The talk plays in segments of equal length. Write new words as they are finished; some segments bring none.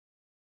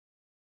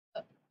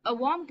A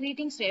warm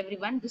greetings to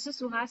everyone. This is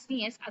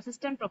Suhasini as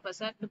Assistant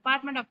Professor,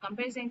 Department of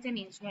Computer Science and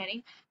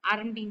Engineering,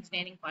 RMD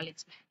Engineering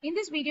College. In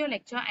this video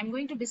lecture, I'm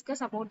going to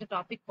discuss about the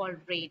topic called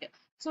RAID.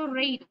 So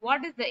RAID,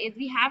 what is the?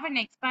 We have an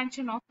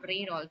expansion of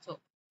RAID also.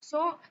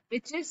 So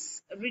which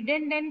is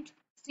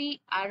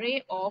redundancy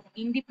array of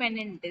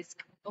independent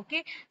disk.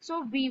 Okay.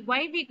 So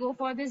why we go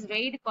for this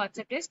RAID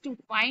concept is to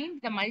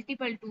find the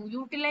multiple to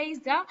utilize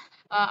the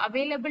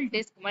available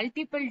disk,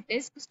 multiple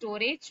disk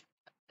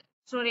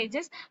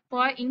storages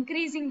for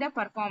increasing the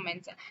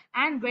performance,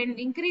 and when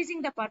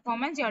increasing the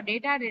performance your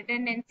data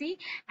redundancy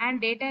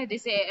and data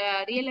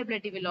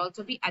reliability will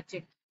also be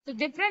achieved. So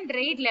different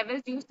RAID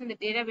levels used in the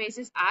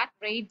databases are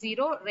RAID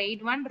 0,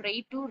 RAID 1,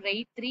 RAID 2,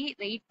 RAID 3,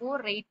 RAID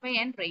 4, RAID 5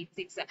 and RAID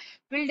 6.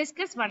 We'll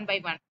discuss one by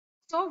one.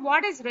 So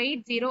what is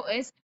RAID 0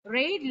 is,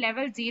 RAID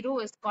level 0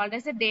 is called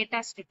as a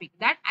data stripping,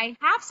 that I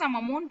have some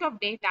amount of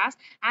data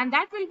and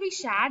that will be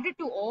shared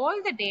to all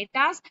the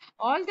data,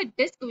 all the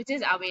disk which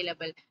is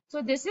available.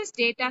 So this is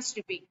data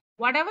stripping.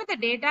 Whatever the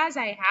data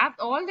I have,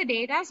 all the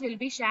data will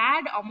be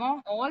shared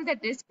among all the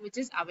disk which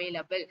is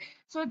available.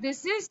 So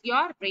this is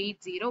your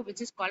RAID 0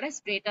 which is called as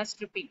data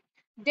stripping.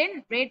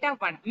 Then data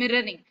 1,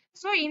 mirroring.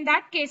 So in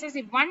that cases,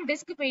 if one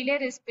disk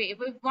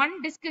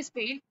is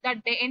failed,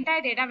 that the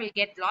entire data will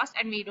get lost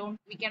and we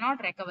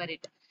cannot recover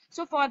it.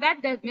 So for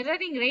that, the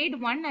mirroring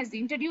RAID 1 has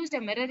introduced a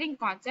mirroring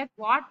concept.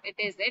 What it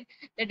is it?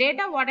 The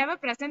data whatever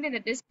present in the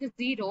disk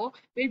 0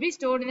 will be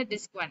stored in the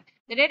disk 1.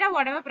 The data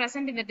whatever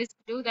present in the disk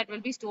 2, that will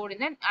be stored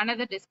in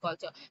another disk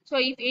also. So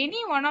if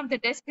any one of the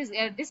disk is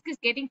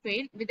getting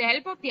failed, with the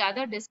help of the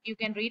other disk, you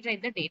can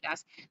rewrite the data.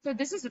 So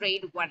this is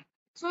RAID 1.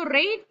 So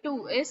RAID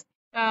 2 is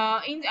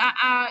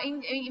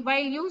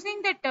while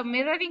using that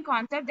mirroring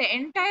concept, the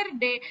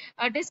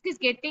entire disk is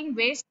getting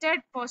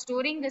wasted for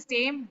storing the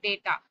same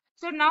data.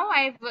 So now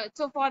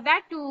so for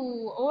that,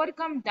 to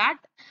overcome that,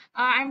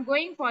 I'm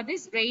going for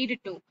this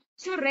RAID 2.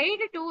 So RAID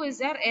 2 is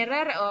an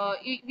error.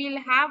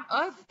 We'll have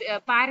a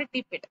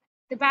parity bit.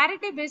 The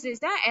parity bit is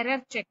the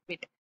error check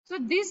bit. So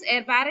this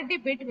parity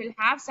bit will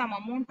have some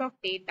amount of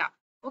data.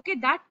 Okay,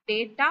 that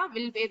data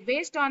will be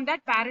based on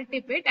that parity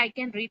bit. I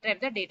can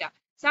retrieve the data.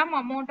 Some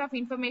amount of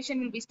information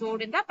will be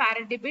stored in the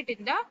parity bit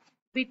in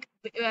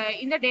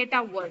the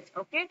data world.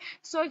 Okay,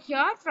 so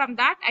here from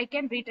that I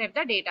can retrieve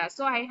the data.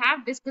 So I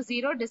have disk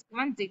 0, disk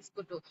 1, disk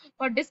 2.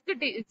 For disk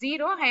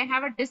 0, I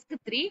have a disk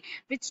 3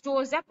 which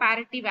stores the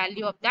parity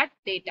value of that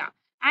data.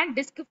 And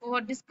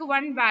for disk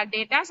 1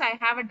 data, I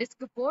have a disk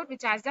 4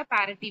 which has the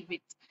parity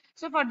bits.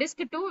 So for disk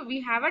 2,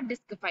 we have a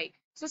disk 5.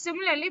 So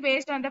similarly,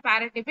 based on the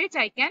parity bits,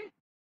 I can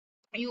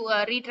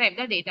retrieve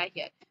the data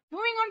here.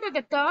 Moving on to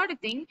the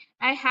third thing,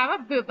 I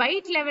have a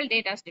byte level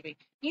data stripping.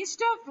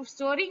 Instead of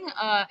storing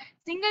a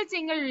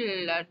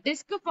single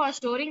disk for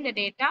storing the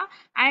data,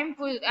 I'm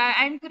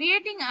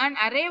creating an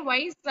array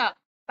wise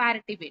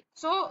parity bit.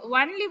 So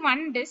only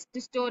one disk to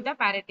store the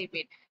parity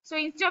bit. So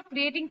instead of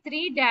creating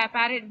three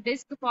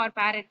disk for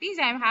parities,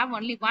 I have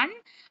only one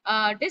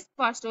disk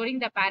for storing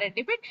the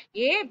parity bit.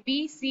 A,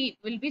 B, C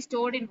will be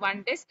stored in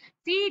one disk.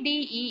 C, D,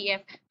 E,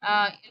 F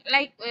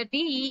D,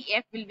 E,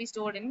 F will be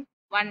stored in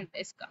one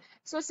disk.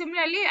 So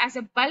similarly, as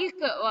a bulk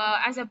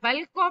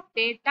of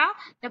data,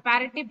 the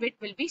parity bit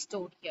will be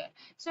stored here.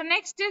 So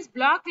next is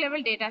block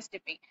level data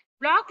stripping.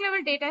 Block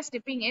level data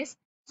stripping is,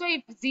 so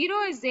if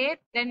 0 is there,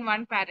 then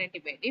one parity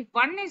bit. If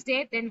 1 is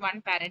there, then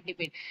one parity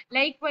bit.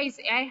 Likewise,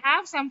 I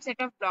have some set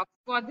of blocks.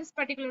 For this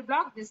particular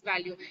block, this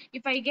value.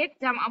 If I get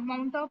some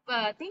amount of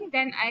thing,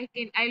 then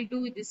I'll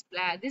do this.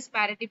 This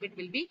parity bit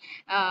will be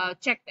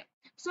checked.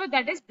 So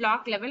that is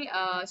block level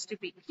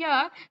stripping.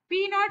 Here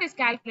P naught is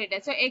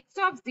calculated. So X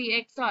of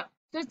the XOR.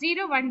 So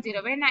 0, 1,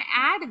 0. When I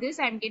add this,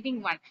 I'm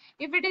getting 1.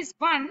 If it is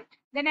 1,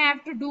 then I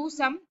have to do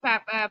some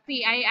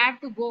P. I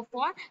have to go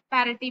for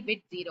parity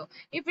bit 0.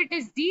 If it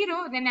is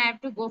 0, then I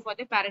have to go for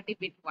the parity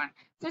bit 1.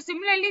 So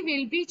similarly,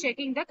 we'll be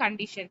checking the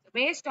conditions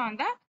based on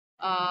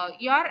the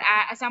your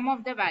sum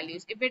of the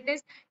values. If it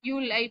is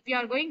if you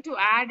are going to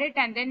add it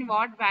and then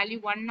what value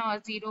 1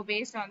 or 0,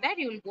 based on that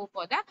you will go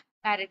for the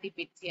parity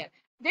bits here.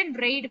 Then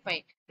RAID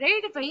 5.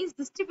 RAID 5 is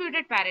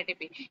distributed parity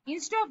bit.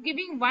 Instead of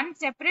giving one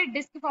separate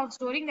disk for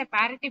storing the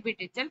parity bit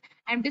itself,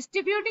 I am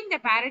distributing the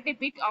parity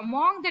bit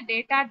among the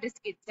data disk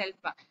itself.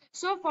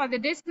 So for the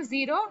disk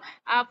 0,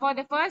 for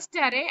the first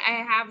array,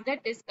 I have the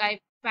disk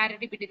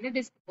parity bit in the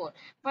disk 4.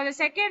 For the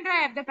second row,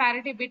 I have the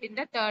parity bit in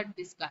the third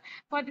disk.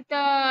 For the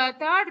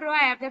third row,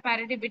 I have the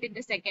parity bit in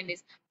the second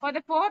disk. For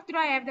the fourth row,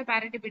 I have the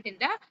parity bit in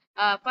the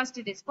first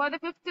disk. For the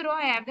fifth row,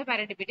 I have the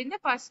parity bit in the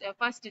first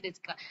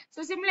disk.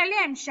 So similarly,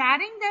 I am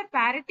sharing the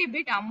parity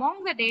bit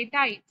among the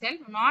data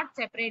itself, not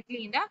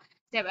separately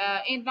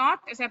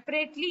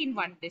in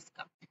one disk.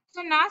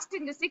 So last,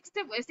 in the sixth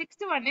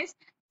one is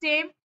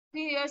same.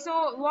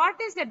 So what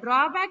is the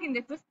drawback in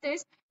the fifth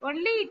is,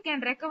 only it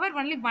can recover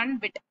only one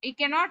bit. It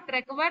cannot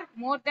recover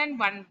more than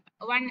one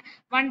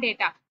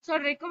data. So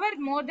recover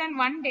more than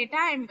one data,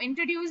 I am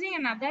introducing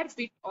another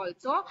bit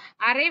also,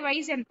 array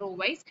wise and row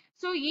wise.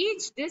 So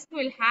each disk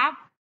will have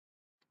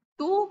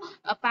two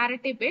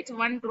parity bits,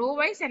 one row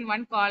wise and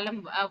one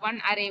column,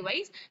 one array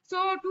wise.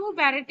 So two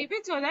parity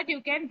bits so that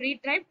you can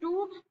retrieve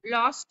two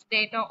lost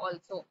data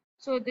also.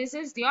 So this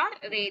is your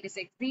RAID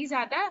 6. These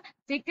are the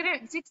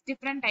six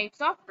different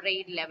types of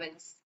RAID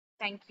levels.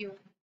 Thank you.